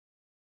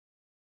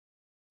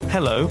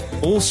Hello,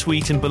 all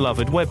sweet and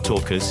beloved web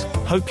talkers.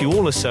 Hope you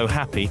all are so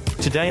happy.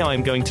 Today I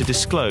am going to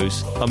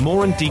disclose a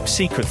more and deep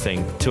secret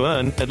thing to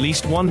earn at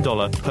least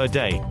 $1 per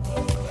day.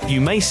 You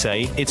may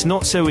say it's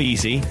not so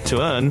easy to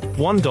earn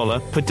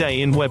 $1 per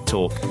day in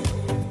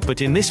WebTalk.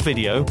 But in this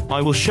video,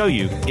 I will show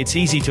you it's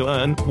easy to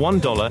earn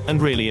 $1 and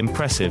really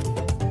impressive.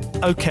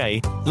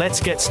 Okay,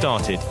 let's get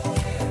started.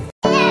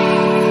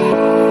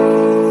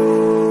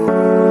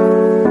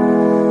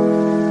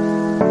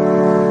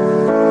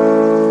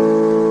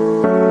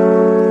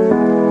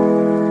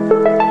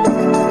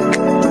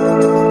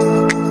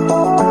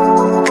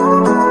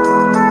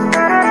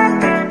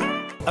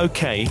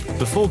 Okay,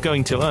 before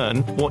going to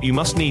earn, what you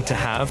must need to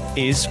have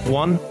is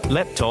 1.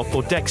 Laptop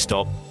or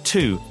desktop,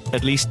 2.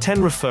 At least 10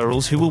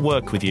 referrals who will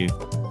work with you,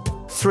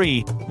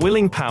 3.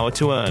 Willing power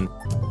to earn.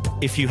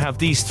 If you have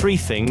these 3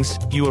 things,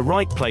 you are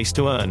right place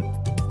to earn.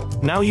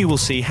 Now you will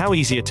see how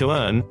easier to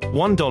earn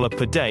 $1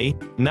 per day.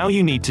 Now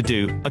you need to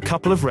do a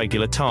couple of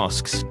regular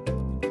tasks.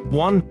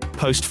 1.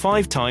 Post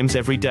 5 times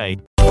every day.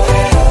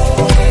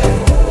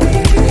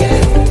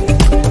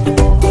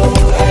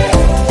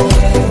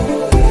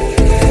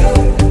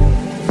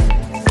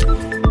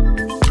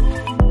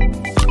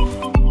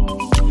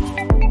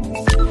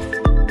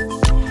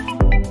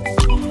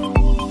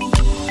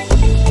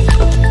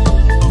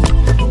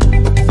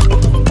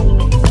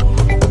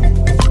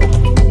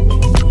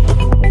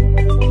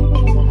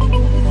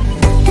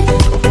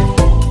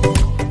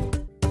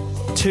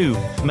 2.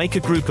 Make a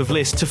group of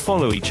lists to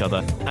follow each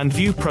other, and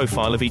view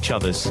profile of each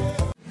other's.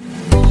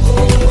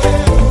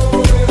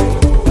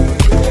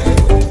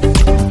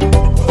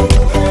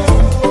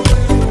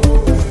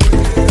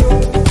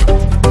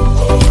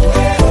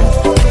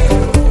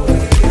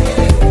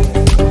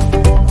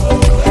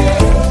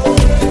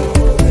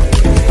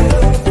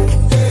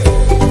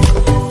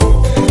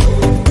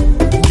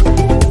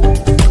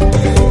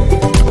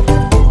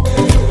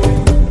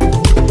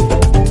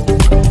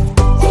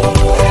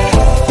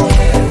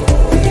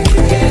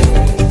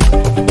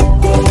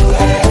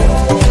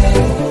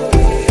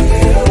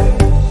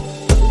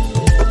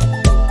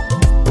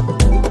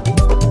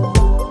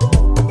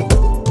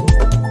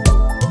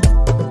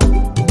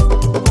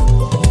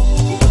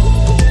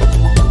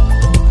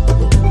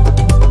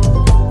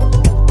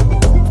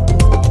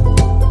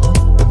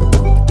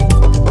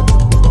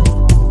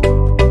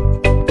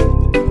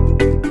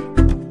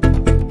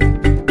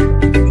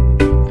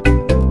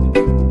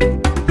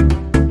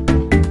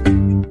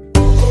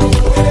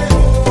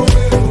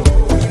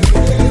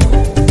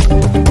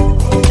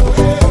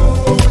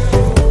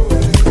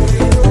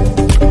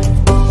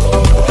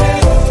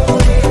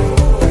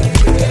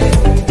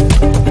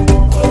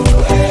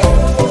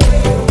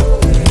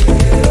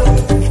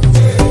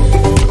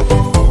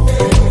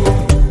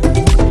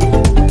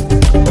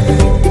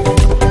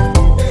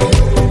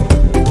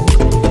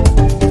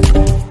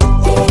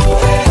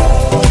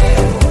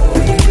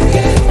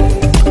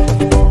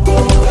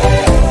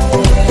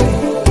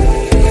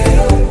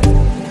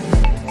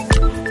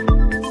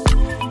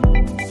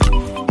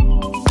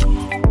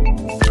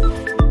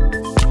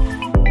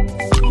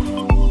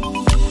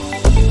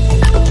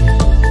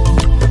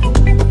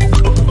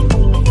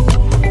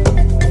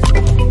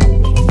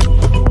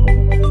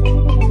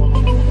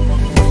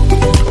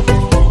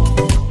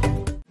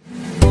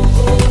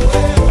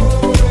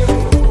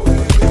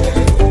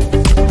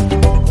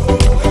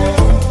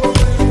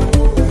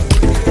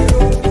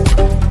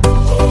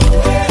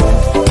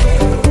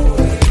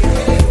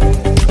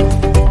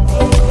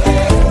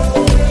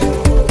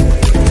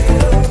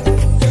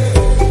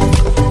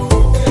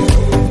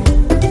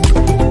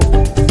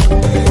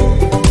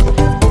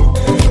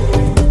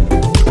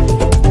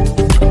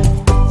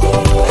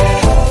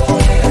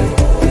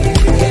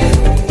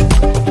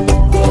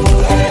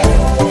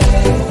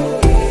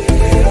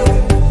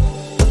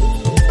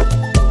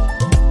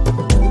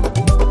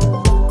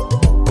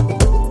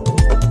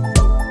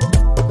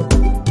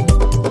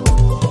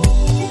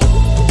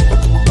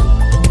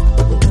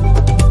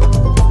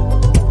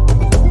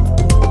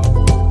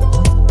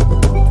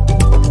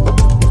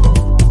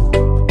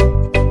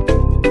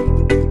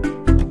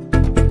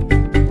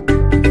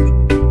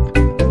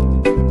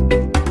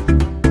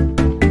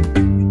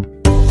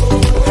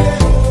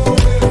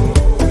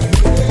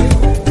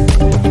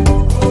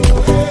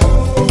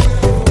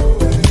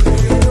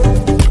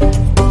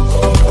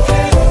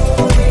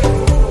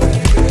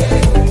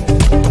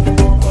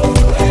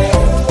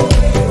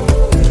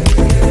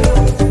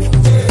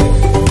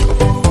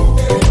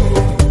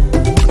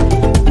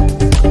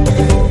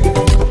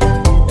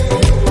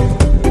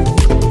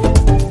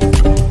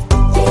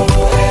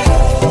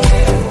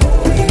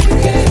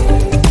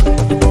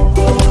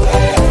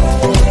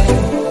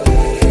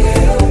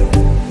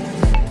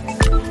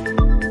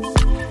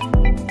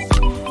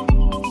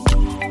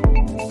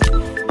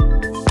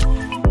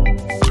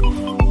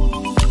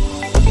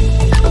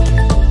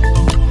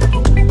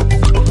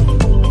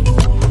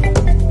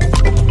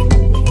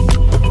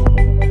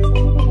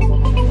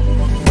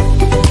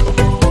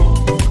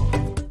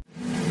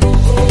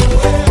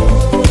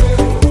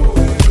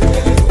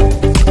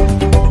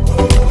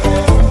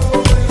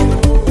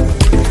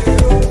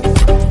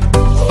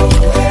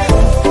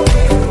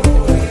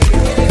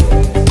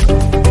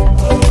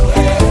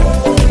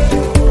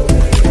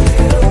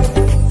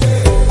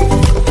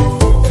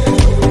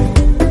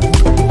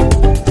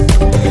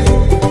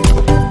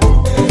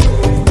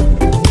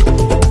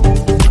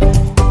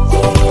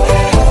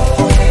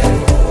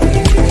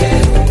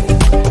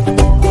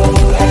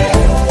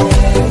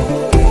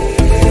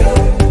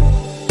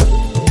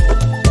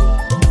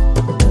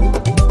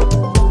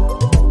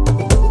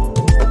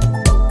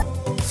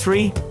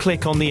 3.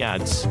 Click on the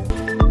ads.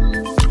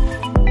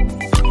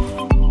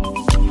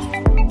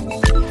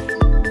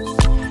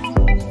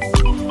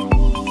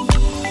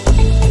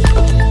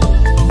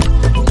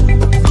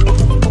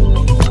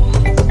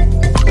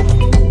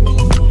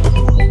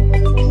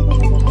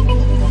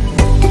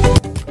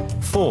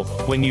 4.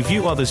 When you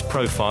view others'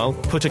 profile,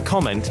 put a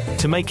comment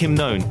to make him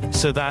known,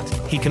 so that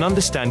he can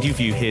understand you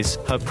view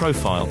his/her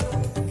profile.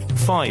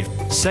 5.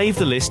 Save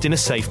the list in a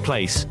safe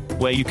place,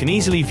 where you can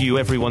easily view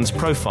everyone's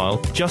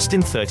profile, just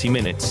in 30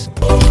 minutes.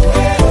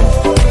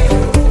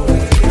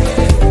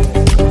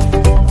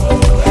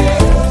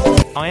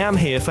 I am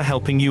here for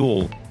helping you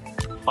all.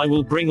 I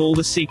will bring all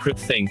the secret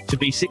thing to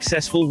be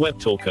successful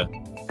webtalker.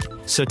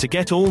 So to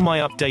get all my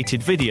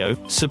updated video,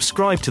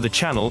 subscribe to the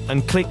channel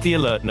and click the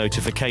alert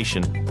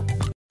notification.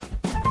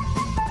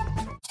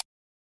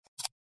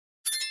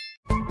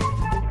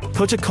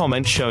 Put a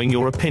comment showing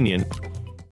your opinion.